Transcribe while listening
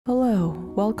Hello,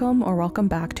 welcome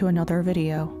back to another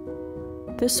video.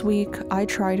 This week, I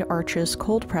tried Arch's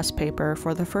cold press paper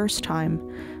for the first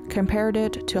time, compared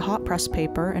it to hot press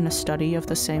paper in a study of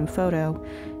the same photo,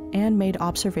 and made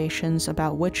observations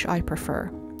about which I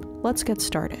prefer. Let's get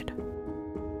started.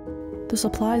 The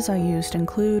supplies I used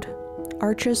include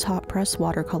Arch's hot press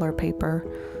watercolor paper,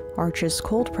 Arch's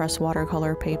cold press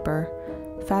watercolor paper,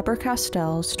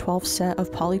 Faber-Castell's 12 set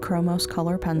of Polychromos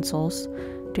color pencils,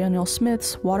 Daniel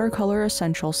Smith's Watercolor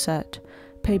Essential Set,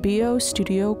 Pebeo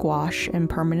Studio Gouache in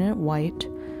Permanent White,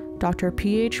 Dr.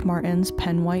 P.H. Martin's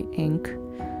Pen White Ink,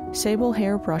 Sable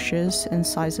hair brushes in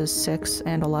sizes 6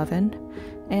 and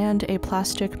 11, and a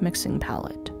plastic mixing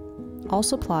palette. All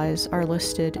supplies are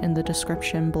listed in the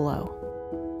description below.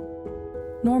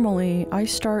 Normally, I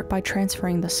start by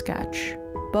transferring the sketch,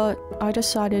 but I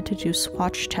decided to do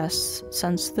swatch tests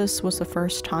since this was the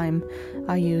first time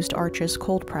I used Arch's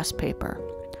cold press paper.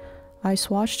 I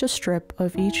swatched a strip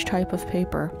of each type of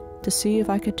paper to see if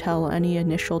I could tell any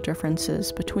initial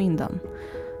differences between them.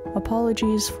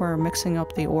 Apologies for mixing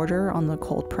up the order on the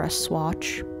cold press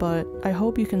swatch, but I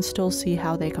hope you can still see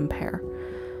how they compare.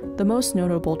 The most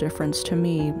notable difference to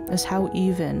me is how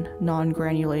even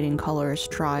non-granulating colors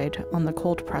dried on the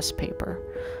cold press paper.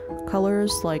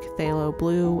 Colors like phthalo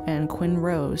blue and quin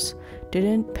rose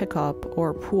didn't pick up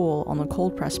or pool on the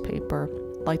cold press paper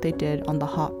like they did on the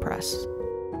hot press.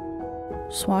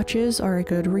 Swatches are a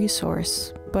good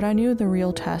resource, but I knew the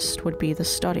real test would be the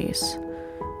studies.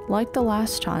 Like the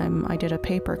last time I did a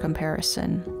paper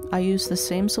comparison, I used the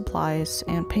same supplies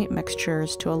and paint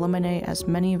mixtures to eliminate as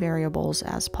many variables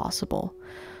as possible.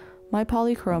 My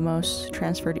Polychromos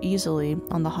transferred easily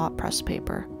on the hot press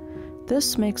paper.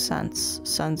 This makes sense,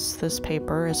 since this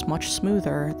paper is much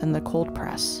smoother than the cold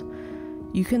press.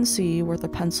 You can see where the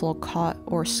pencil caught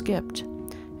or skipped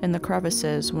in the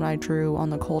crevices when I drew on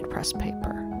the cold press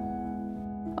paper.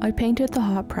 I painted the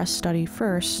hot press study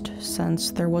first,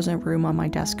 since there wasn't room on my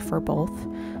desk for both,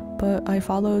 but I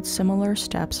followed similar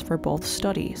steps for both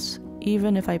studies,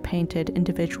 even if I painted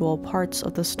individual parts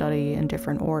of the study in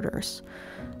different orders.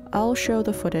 I'll show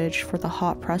the footage for the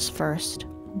hot press first,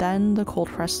 then the cold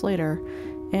press later,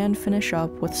 and finish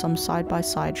up with some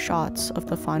side-by-side shots of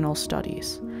the final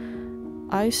studies.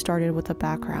 I started with the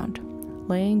background,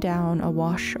 laying down a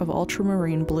wash of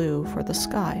ultramarine blue for the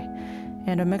sky,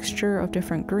 and a mixture of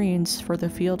different greens for the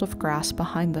field of grass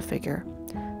behind the figure.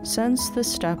 Since this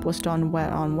step was done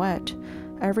wet on wet,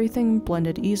 everything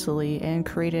blended easily and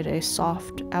created a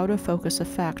soft, out-of-focus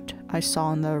effect I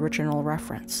saw in the original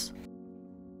reference.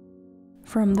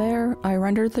 From there, I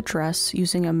rendered the dress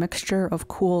using a mixture of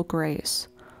cool grays.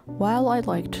 While I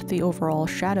liked the overall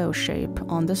shadow shape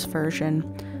on this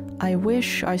version, I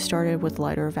wish I started with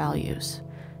lighter values.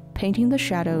 Painting the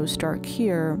shadows dark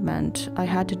here meant I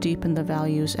had to deepen the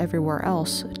values everywhere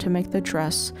else to make the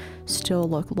dress still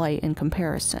look light in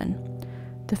comparison.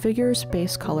 The figure's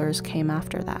base colors came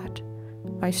after that.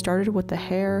 I started with the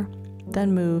hair,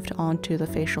 then moved on to the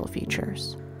facial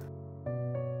features.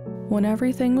 When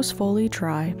everything was fully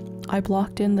dry, I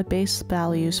blocked in the base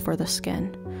values for the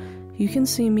skin. You can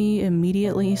see me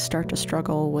immediately start to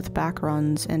struggle with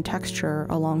backruns and texture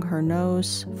along her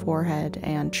nose, forehead,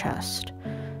 and chest.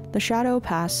 The shadow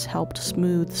pass helped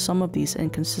smooth some of these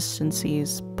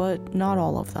inconsistencies, but not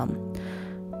all of them.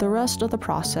 The rest of the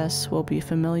process will be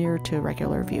familiar to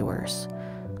regular viewers.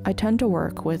 I tend to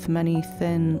work with many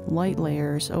thin, light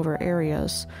layers over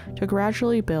areas to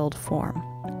gradually build form.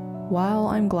 While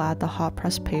I'm glad the hot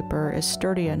press paper is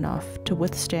sturdy enough to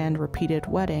withstand repeated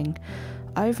wetting,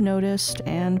 I've noticed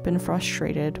and been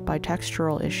frustrated by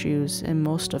textural issues in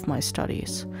most of my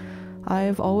studies.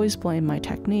 I've always blamed my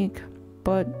technique,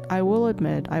 but I will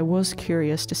admit I was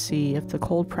curious to see if the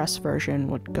cold press version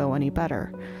would go any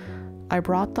better. I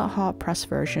brought the hot press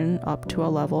version up to a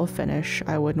level of finish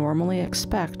I would normally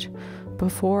expect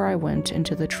before I went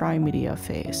into the dry media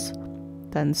phase,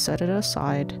 then set it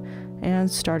aside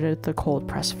and started the cold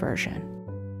press version.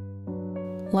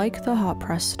 Like the hot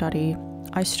press study,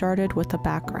 I started with the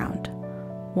background.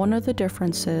 One of the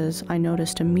differences I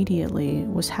noticed immediately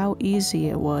was how easy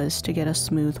it was to get a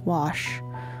smooth wash.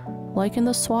 Like in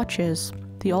the swatches,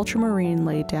 the ultramarine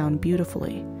laid down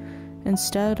beautifully.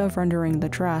 Instead of rendering the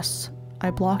dress,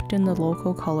 I blocked in the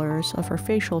local colors of her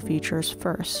facial features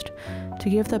first to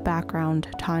give the background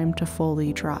time to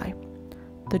fully dry.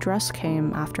 The dress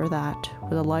came after that,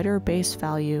 with a lighter base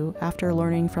value after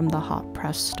learning from the hot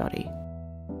press study.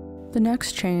 The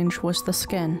next change was the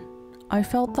skin. I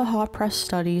felt the hot press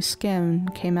study skin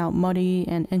came out muddy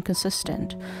and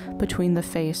inconsistent between the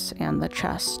face and the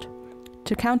chest. To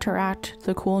To counteract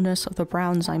the coolness of the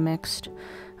browns I mixed,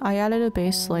 I added a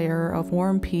base layer of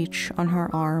warm peach on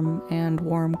her arm and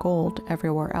warm gold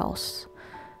everywhere else.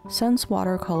 Since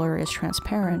watercolor is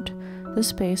transparent,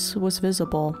 this base was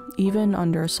visible even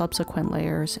under subsequent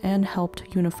layers and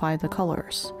helped unify the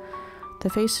colors. The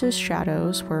face's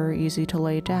shadows were easy to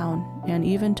lay down and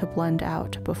even to blend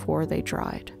out before they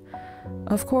dried.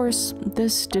 Of course,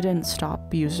 this didn't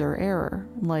stop user error,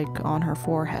 like on her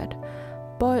forehead,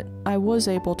 but I was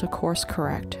able to course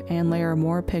correct and layer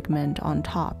more pigment on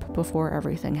top before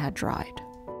everything had dried.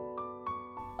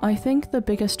 I think the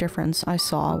biggest difference I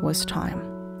saw was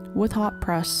time. With hot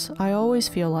press, I always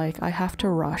feel like I have to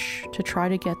rush to try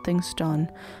to get things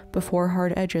done before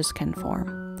hard edges can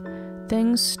form.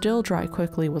 Things still dry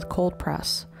quickly with cold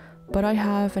press, but I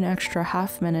have an extra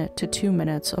 ½ minute to 2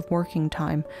 minutes of working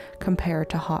time compared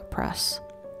to hot press.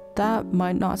 That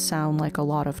might not sound like a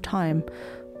lot of time,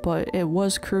 but it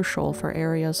was crucial for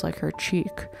areas like her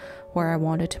cheek, where I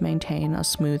wanted to maintain a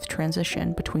smooth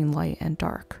transition between light and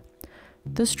dark.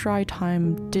 This dry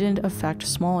time didn't affect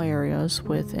small areas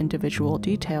with individual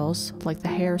details like the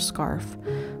hair scarf,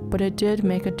 but it did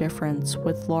make a difference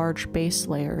with large base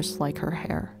layers like her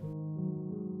hair.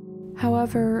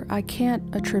 However, I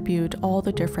can't attribute all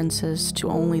the differences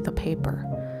to only the paper.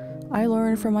 I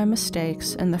learned from my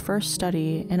mistakes in the first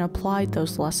study and applied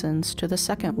those lessons to the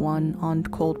second one on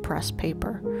cold press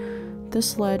paper.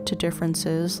 This led to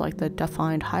differences like the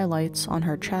defined highlights on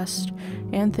her chest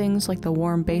and things like the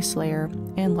warm base layer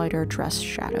and lighter dress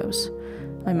shadows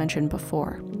I mentioned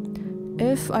before.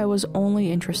 If I was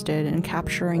only interested in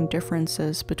capturing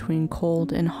differences between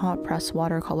cold and hot press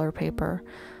watercolor paper,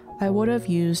 I would have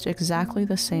used exactly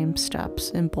the same steps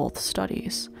in both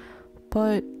studies.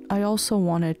 But I also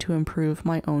wanted to improve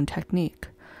my own technique.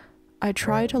 I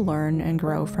try to learn and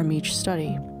grow from each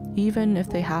study, even if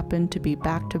they happen to be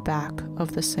back-to-back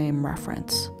of the same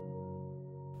reference.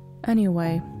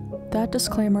 Anyway, that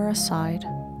disclaimer aside,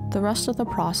 the rest of the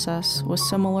process was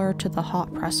similar to the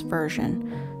hot press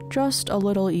version, just a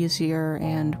little easier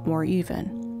and more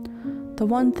even. The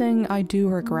one thing I do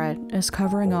regret is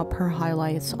covering up her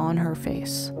highlights on her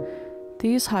face.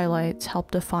 These highlights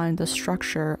help define the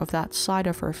structure of that side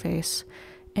of her face,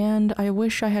 and I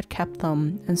wish I had kept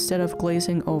them instead of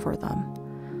glazing over them.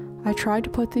 I tried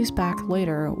to put these back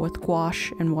later with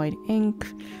gouache and white ink,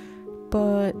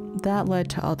 but that led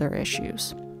to other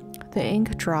issues. The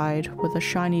ink dried with a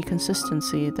shiny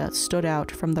consistency that stood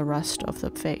out from the rest of the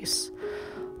face.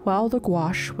 While the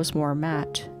gouache was more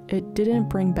matte, it didn't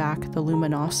bring back the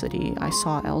luminosity I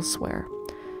saw elsewhere.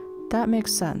 That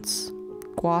makes sense.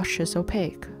 Gouache is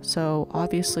opaque, so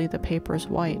obviously the paper's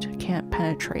white can't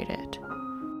penetrate it.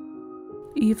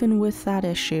 Even with that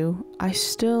issue, I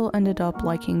still ended up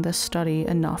liking this study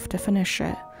enough to finish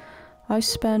it. I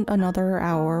spent another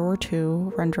hour or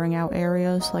two rendering out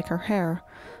areas like her hair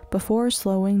before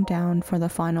slowing down for the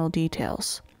final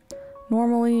details.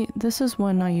 Normally, this is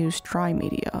when I use dry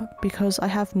media because I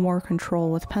have more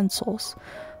control with pencils,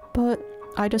 but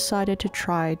I decided to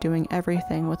try doing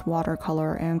everything with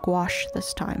watercolor and gouache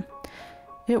this time.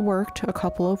 It worked a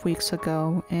couple of weeks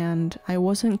ago, and I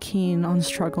wasn't keen on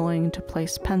struggling to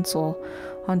place pencil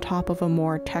on top of a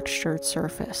more textured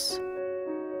surface.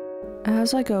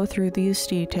 As I go through these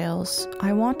details,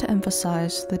 I want to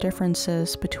emphasize the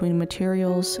differences between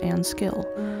materials and skill.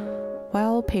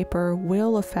 While paper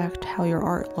will affect how your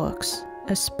art looks,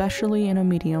 especially in a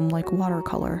medium like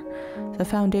watercolor, the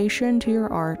foundation to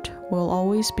your art will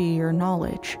always be your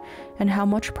knowledge and how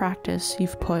much practice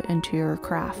you've put into your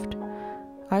craft.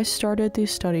 I started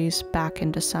these studies back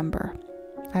in December.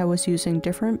 I was using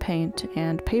different paint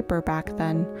and paper back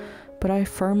then, but I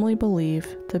firmly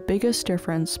believe the biggest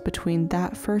difference between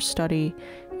that first study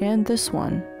and this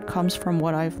one comes from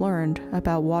what I've learned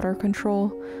about water control,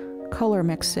 color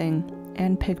mixing,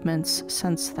 and pigments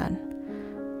since then.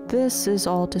 This is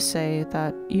all to say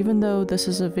that even though this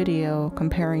is a video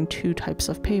comparing two types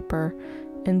of paper,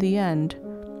 in the end,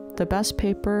 the best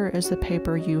paper is the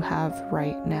paper you have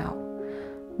right now.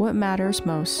 What matters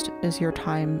most is your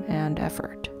time and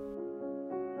effort.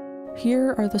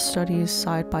 Here are the studies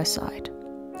side by side.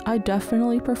 I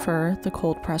definitely prefer the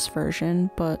cold press version,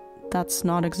 but that's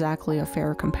not exactly a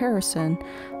fair comparison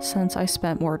since I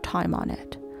spent more time on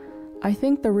it. I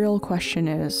think the real question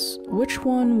is, which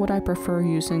one would I prefer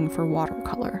using for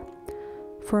watercolor?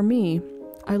 For me,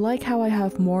 I like how I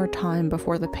have more time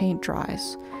before the paint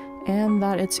dries, and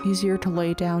that it's easier to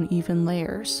lay down even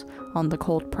layers on the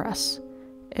cold press.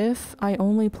 If I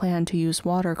only plan to use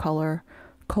watercolor,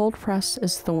 cold press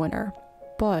is the winner,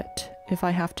 but if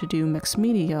I have to do mixed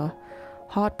media,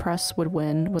 hot press would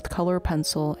win with color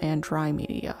pencil and dry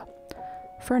media.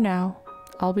 For now,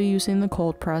 I'll be using the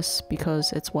cold press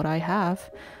because it's what I have,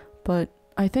 but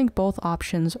I think both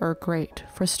options are great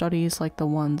for studies like the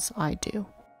ones I do.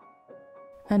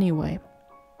 Anyway,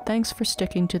 thanks for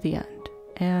sticking to the end,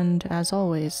 and as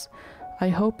always, I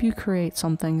hope you create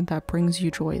something that brings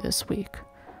you joy this week.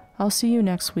 I'll see you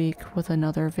next week with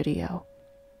another video.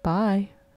 Bye!